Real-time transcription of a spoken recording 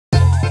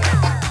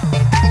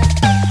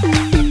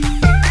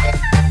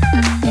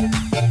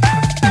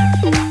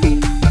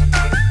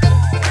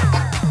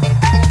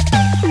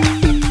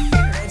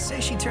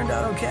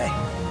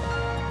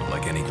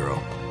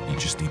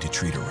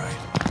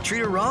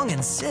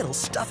it'll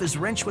stuff his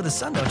wrench where the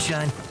sun don't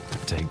shine.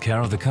 Take care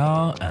of the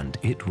car, and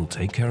it will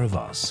take care of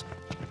us.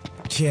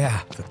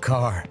 Yeah, the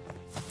car.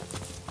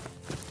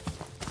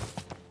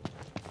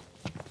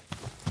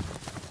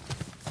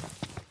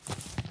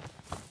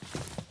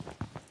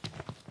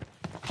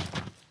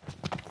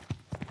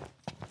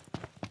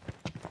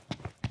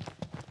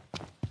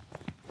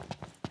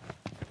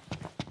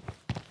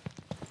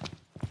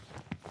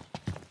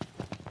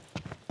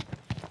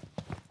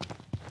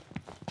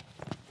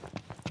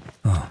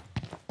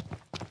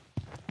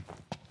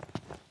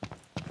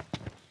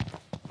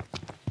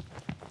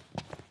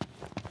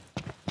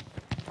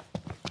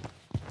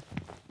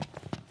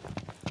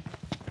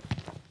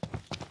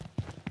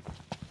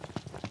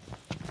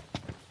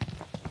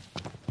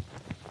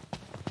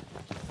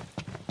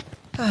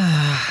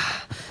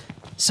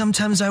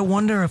 Sometimes I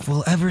wonder if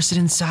we'll ever sit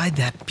inside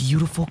that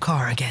beautiful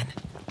car again.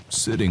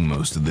 Sitting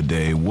most of the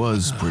day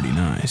was pretty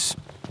nice.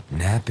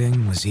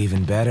 Napping was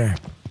even better.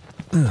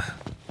 Ugh.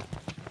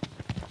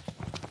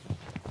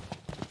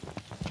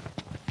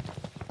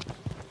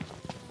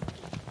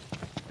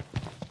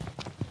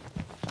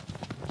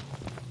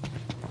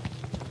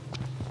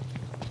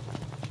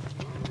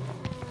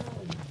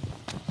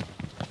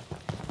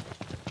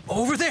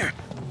 Over there!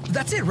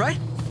 That's it, right?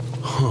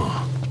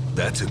 Huh.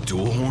 That's a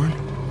dual horn?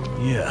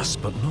 Yes,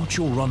 but not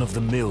your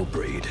run-of-the-mill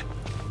breed.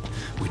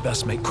 We'd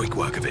best make quick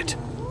work of it.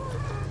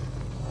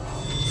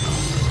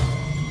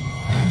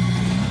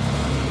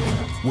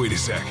 Wait a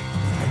sec.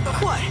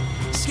 What?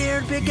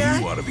 Scared, big guy?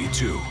 You ought to be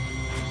too.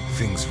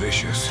 Thing's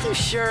vicious. You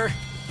sure?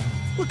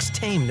 Looks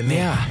tame to me.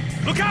 Yeah.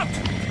 Look out!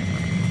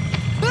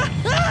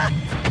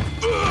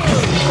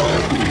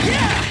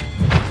 Yeah!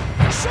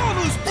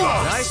 Shamu's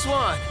boss! Nice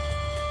one.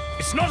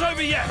 It's not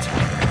over yet!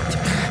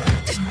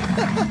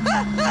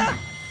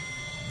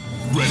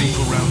 Ready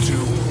for round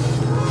two.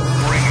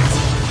 Bring it.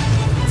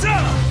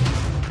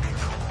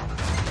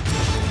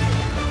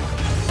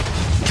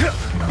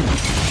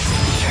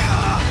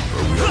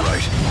 Are we all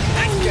right?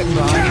 Get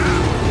by.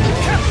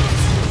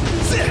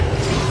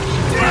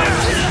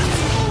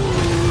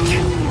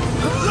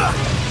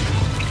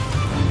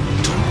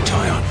 Don't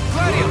tie on.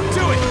 Gladio,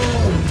 do it!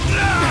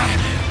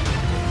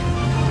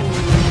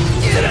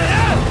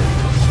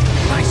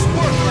 Nice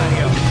work,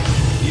 Gladio!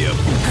 Yep.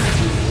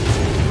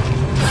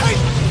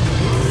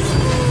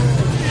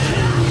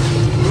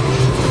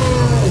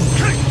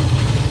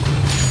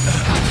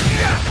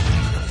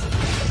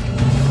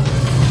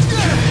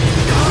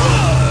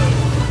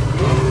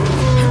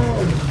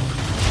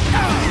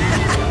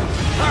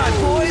 Alright,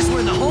 boys, we're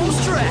in the home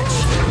stretch.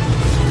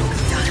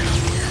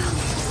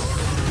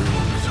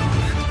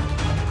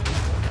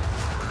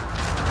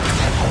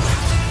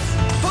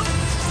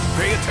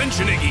 Pay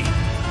attention, Iggy.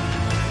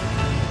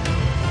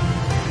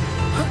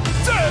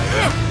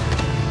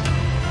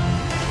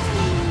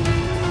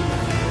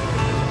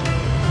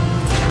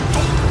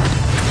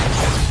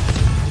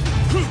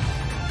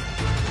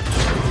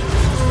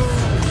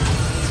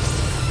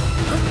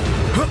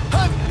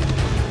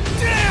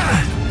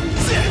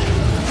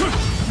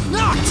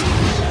 Knocked!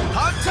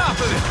 On top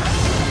of it!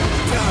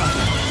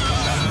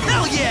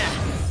 Hell yeah!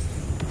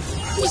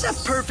 Was that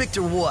perfect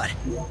or what?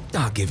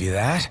 I'll give you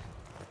that.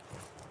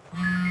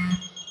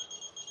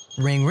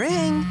 Ring,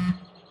 ring.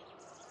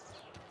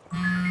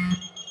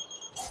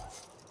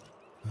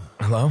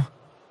 Hello?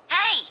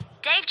 Hey,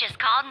 Dave just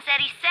called and said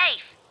he's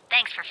safe.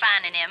 Thanks for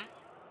finding him.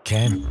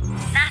 Ken?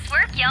 Nice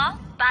work, y'all.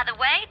 By the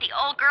way, the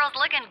old girl's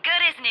looking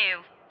good as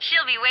new.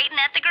 She'll be waiting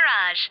at the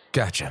garage.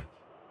 Gotcha.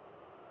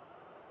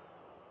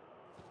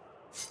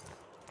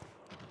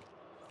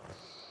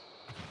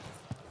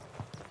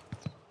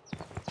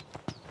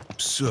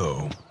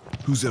 So,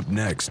 who's up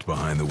next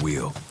behind the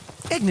wheel?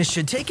 Ignis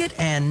should take it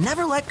and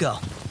never let go.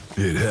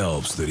 It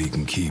helps that he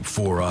can keep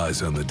 4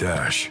 eyes on the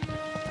dash.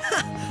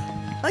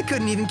 I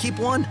couldn't even keep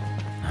one.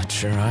 Not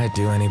sure I'd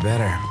do any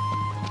better.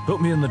 Put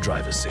me in the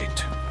driver's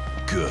seat.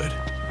 Good.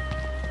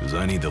 Because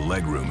I need the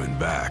legroom in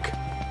back.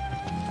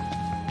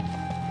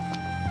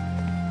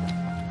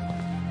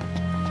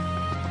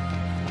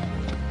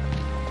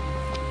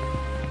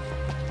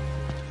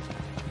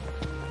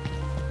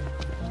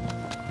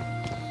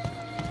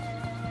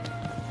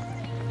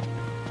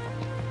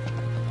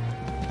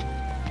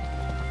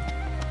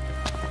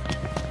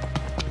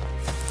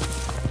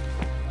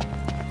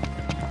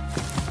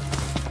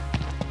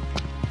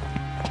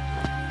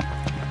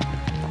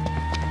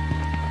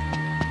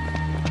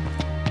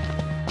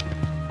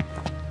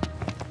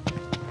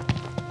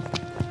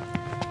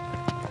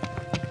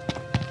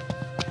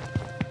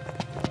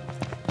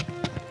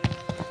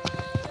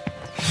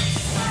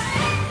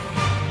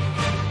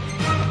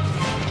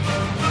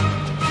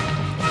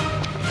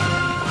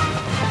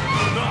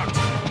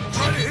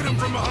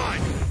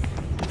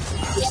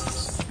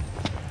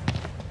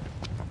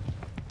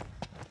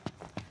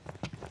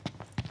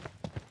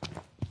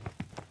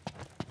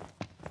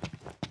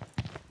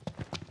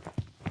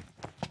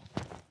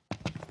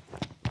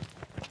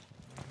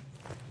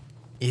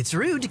 It's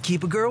rude to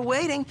keep a girl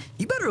waiting.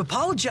 You better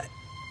apologize.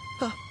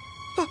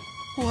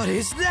 What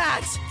is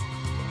that?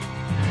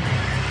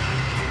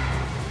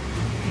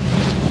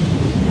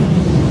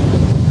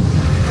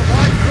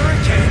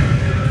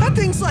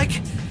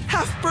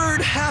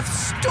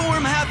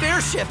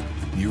 airship!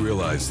 You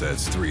realize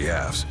that's 3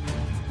 halves.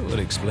 Would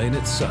explain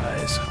its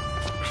size.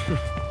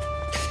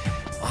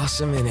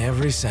 Awesome in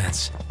every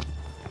sense.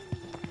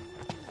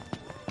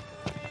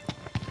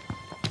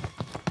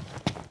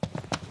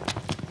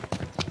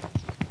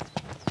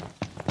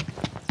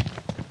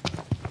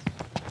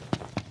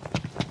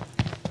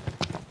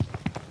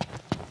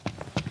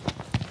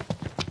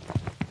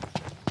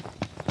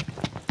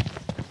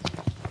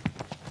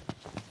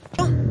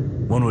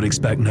 One would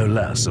expect no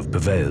less of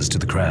purveyors to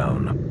the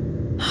crown.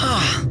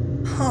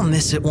 I'll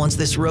miss it once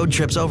this road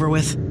trip's over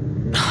with.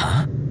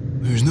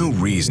 There's no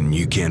reason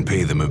you can't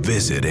pay them a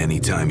visit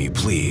anytime you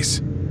please.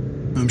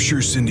 I'm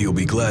sure Cindy will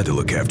be glad to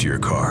look after your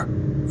car.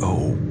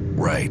 Oh,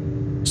 right.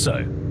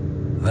 So,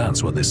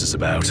 that's what this is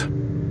about.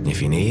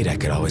 If you need, I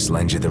could always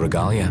lend you the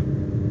regalia.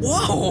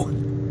 Whoa!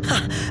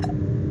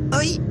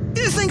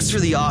 Thanks for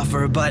the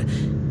offer, but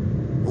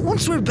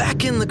once we're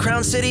back in the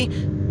Crown City,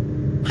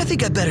 I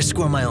think I better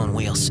score my own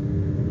wheels.